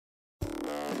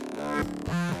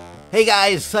Hey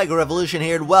guys, PsycoRevolution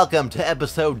here, and welcome to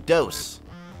episode dos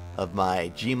of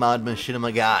my Gmod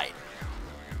Machinima guide.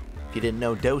 If you didn't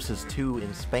know, dos is 2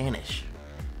 in Spanish.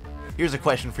 Here's a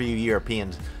question for you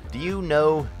Europeans. Do you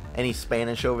know any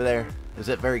Spanish over there? Is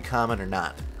it very common or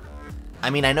not? I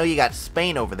mean, I know you got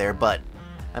Spain over there, but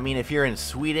I mean, if you're in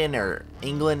Sweden or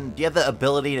England, do you have the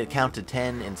ability to count to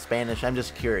 10 in Spanish? I'm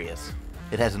just curious.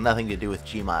 It has nothing to do with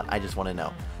Gmod, I just want to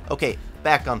know. Okay,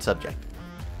 back on subject.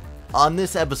 On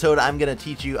this episode, I'm going to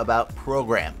teach you about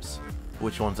programs,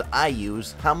 which ones I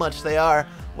use, how much they are,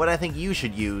 what I think you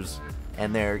should use,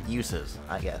 and their uses,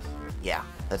 I guess. Yeah,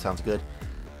 that sounds good.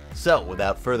 So,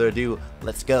 without further ado,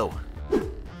 let's go.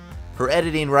 For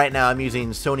editing right now, I'm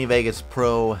using Sony Vegas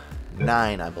Pro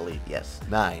 9, I believe. Yes,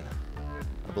 9.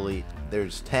 I believe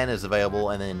there's 10 is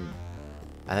available, and then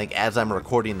I think as I'm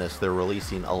recording this, they're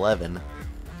releasing 11,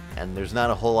 and there's not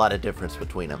a whole lot of difference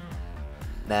between them.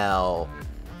 Now,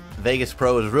 Vegas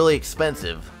Pro is really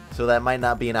expensive, so that might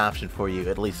not be an option for you,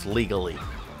 at least legally.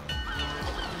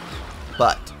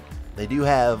 But they do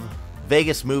have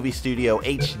Vegas Movie Studio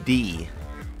HD,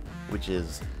 which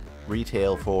is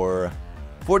retail for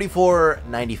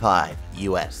 $44.95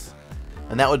 US.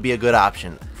 And that would be a good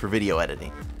option for video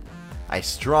editing. I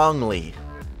strongly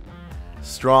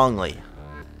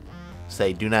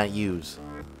say do not use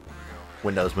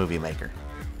Windows Movie Maker.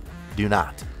 Do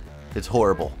not. It's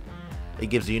horrible. It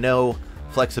gives you no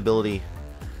flexibility,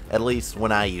 at least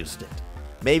when I used it.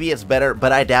 Maybe it's better,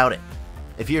 but I doubt it.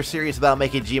 If you're serious about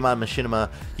making Gmod Machinima,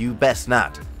 you best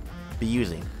not be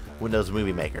using Windows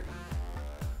Movie Maker.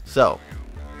 So,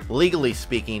 legally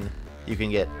speaking, you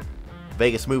can get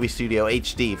Vegas Movie Studio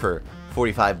HD for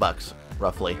 45 bucks,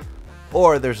 roughly.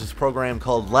 Or there's this program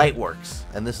called Lightworks,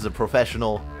 and this is a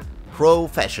professional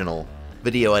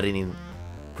video editing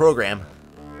program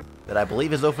that I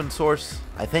believe is open source,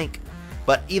 I think.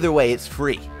 But either way, it's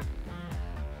free.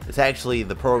 It's actually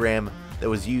the program that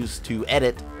was used to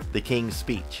edit the King's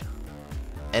Speech.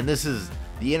 And the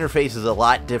interface is a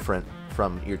lot different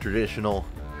from your traditional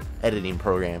editing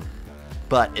program.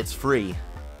 But it's free,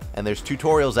 and there's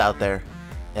tutorials out there.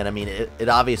 And I mean, it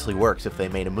obviously works if they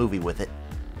made a movie with it.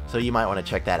 So you might want to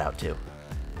check that out too.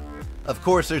 Of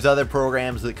course, there's other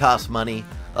programs that cost money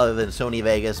other than Sony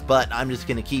Vegas, but I'm just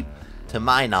going to keep to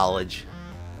my knowledge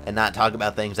and not talk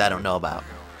about things I don't know about.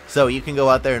 So you can go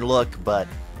out there and look, but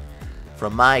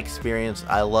from my experience,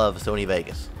 I love Sony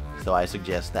Vegas, so I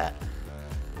suggest that.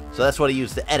 So that's what I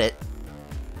use to edit.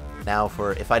 Now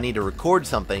for if I need to record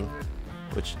something,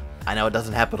 which I know it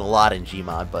doesn't happen a lot in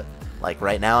Gmod, but like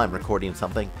right now I'm recording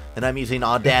something, and I'm using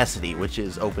Audacity, which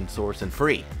is open source and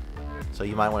free. So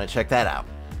you might want to check that out.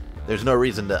 There's no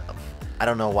reason to, I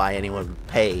don't know why anyone would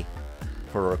pay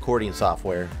for recording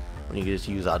software when you can just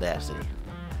use Audacity.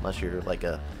 Unless you're like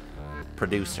a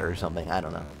producer or something, I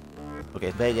don't know. Okay,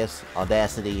 Vegas,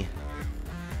 Audacity.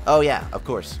 Oh yeah, of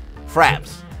course,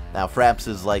 Fraps. Now Fraps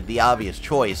is like the obvious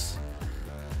choice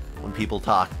when people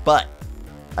talk, but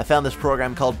I found this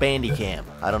program called Bandicam.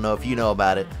 I don't know if you know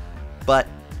about it, but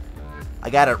I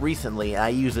got it recently and I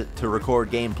use it to record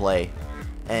gameplay,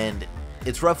 and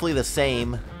it's roughly the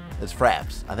same as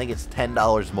Fraps. I think it's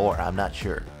 $10 more, I'm not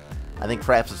sure. I think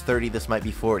Fraps is 30, this might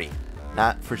be 40.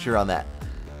 Not for sure on that.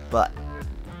 But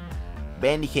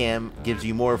Bandicam gives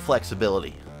you more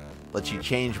flexibility, lets you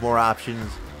change more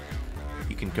options.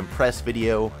 You can compress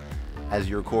video as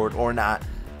you record or not.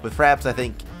 With Fraps, I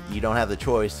think you don't have the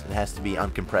choice. It has to be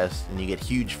uncompressed, and you get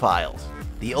huge files.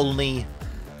 The only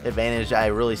advantage I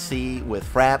really see with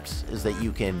Fraps is that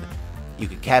you can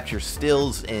capture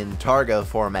stills in Targa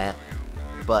format,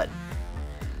 but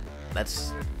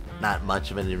that's not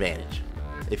much of an advantage.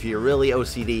 If you're really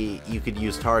OCD, you could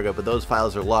use Targa, but those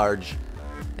files are large,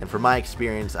 and from my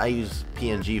experience, I use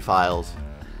PNG files,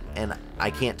 and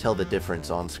I can't tell the difference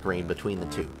on screen between the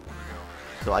two.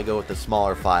 So I go with the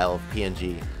smaller file of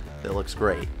PNG that looks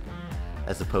great,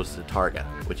 as opposed to Targa,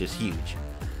 which is huge.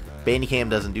 Bandicam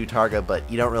doesn't do Targa, but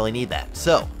you don't really need that.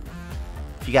 So,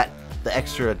 if you got the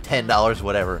extra $10,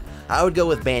 whatever, I would go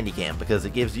with Bandicam, because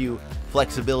it gives you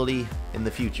flexibility in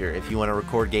the future if you want to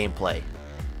record gameplay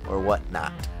or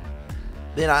whatnot.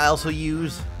 Then I also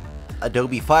use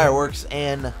Adobe Fireworks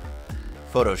and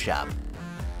Photoshop.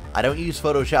 I don't use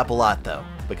Photoshop a lot though,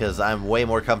 because I'm way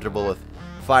more comfortable with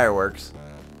Fireworks,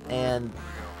 and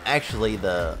actually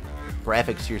the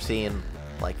graphics you're seeing,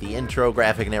 like the intro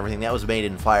graphic and everything, that was made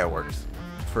in Fireworks.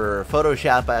 For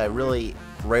Photoshop, I really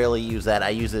rarely use that. I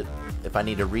use it if I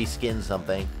need to reskin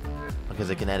something,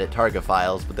 because it can edit Targa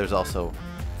files, but there's also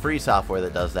free software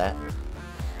that does that.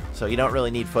 So you don't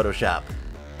really need Photoshop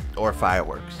or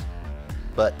Fireworks.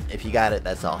 But if you got it,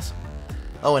 that's awesome.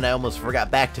 Oh, and I almost forgot,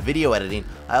 back to video editing.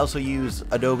 I also use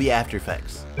Adobe After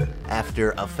Effects.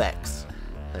 After Effects.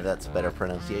 If that's a better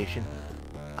pronunciation.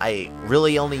 I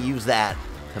really only use that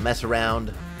to mess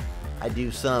around. I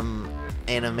do some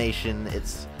animation.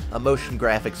 It's a motion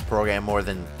graphics program more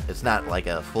than... It's not like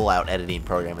a full-out editing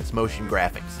program. It's motion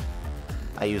graphics.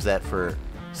 I use that for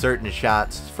certain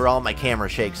shots. For all my camera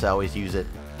shakes, I always use it.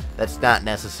 That's not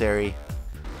necessary.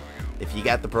 If you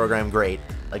got the program, great.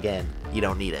 Again, you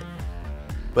don't need it.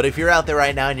 But if you're out there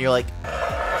right now and you're like,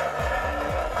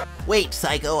 wait,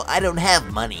 Psycho, I don't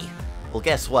have money. Well,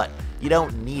 guess what? You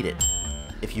don't need it.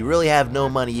 If you really have no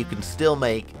money, you can still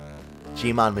make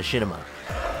Gmod Machinima.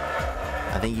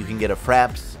 I think you can get a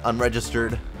Fraps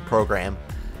unregistered program,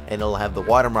 and it'll have the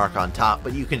watermark on top,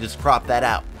 but you can just crop that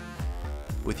out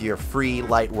with your free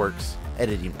Lightworks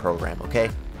editing program, okay?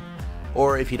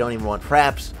 Or if you don't even want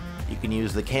Fraps, you can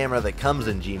use the camera that comes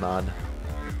in Gmod,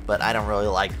 but I don't really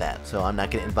like that, so I'm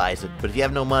not going to advise it. But if you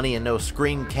have no money and no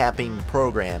screen capping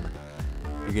program,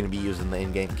 you're going to be using the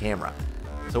in-game camera.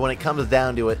 So when it comes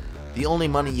down to it, the only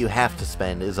money you have to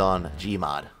spend is on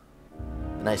Gmod.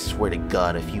 And I swear to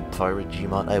God, if you pirate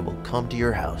Gmod, I will come to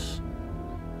your house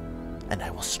and I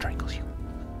will strangle you.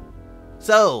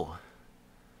 So,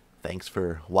 thanks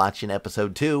for watching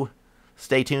episode 2.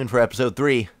 Stay tuned for episode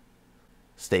 3.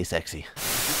 Stay sexy.